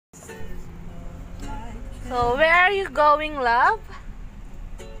So where are you going, love?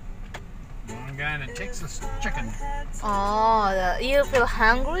 I'm going to Texas chicken. Oh, you feel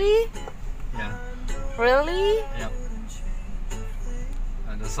hungry? Yeah. Really? Yep.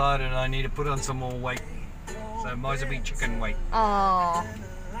 I decided I need to put on some more weight. So might as well be chicken weight. Oh.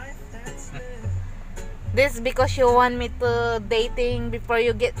 This because you want me to dating before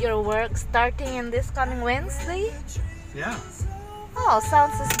you get your work starting in this coming Wednesday? Yeah. Oh,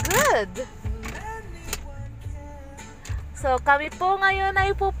 sounds good. So, kami po ngayon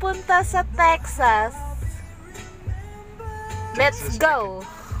ay pupunta sa Texas. Let's go.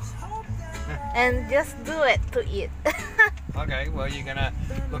 And just do it to eat. Okay, well you're gonna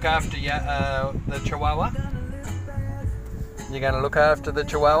look after the Chihuahua? You're gonna look after the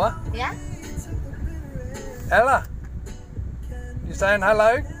Chihuahua? Yeah? Ella, you saying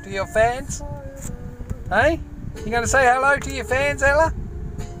hello to your fans? Hey? You gonna say hello to your fans, Ella?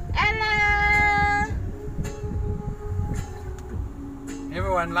 Ella!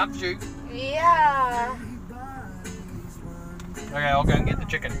 Everyone loves you. Yeah. Okay, I'll go and get the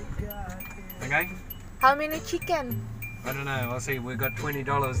chicken. Okay? How many chicken? I don't know, I'll see. We've got $20,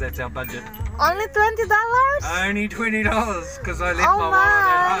 that's our budget. Only $20? Only $20 because I left Oh my wallet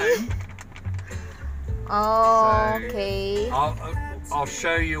at my. home. Oh, So, okay. I'll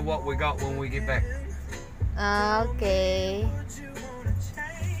show you what we got when we get back. Okay.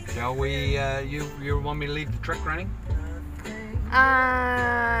 Shall we, you want me to leave the truck running?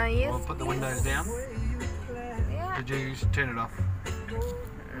 Yes. Or put the windows down? Yeah. Did you turn it off?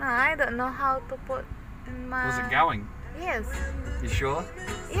 No, I don't know how to put in my... Was it going? Yes. You sure?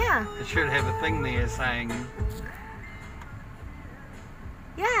 Yeah. It should have a thing there saying...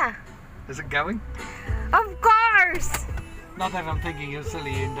 Yeah. Is it going? Of course. Not that I'm thinking you're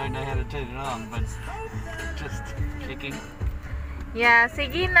silly and don't know how to turn it on, but just checking. Yeah,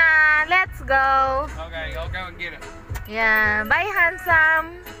 sige na. Let's go. Okay, I'll go and get it. Yeah. Bye,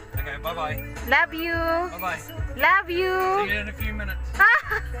 handsome. Okay, bye-bye. Love you. Bye-bye. Love you. See you in a few minutes.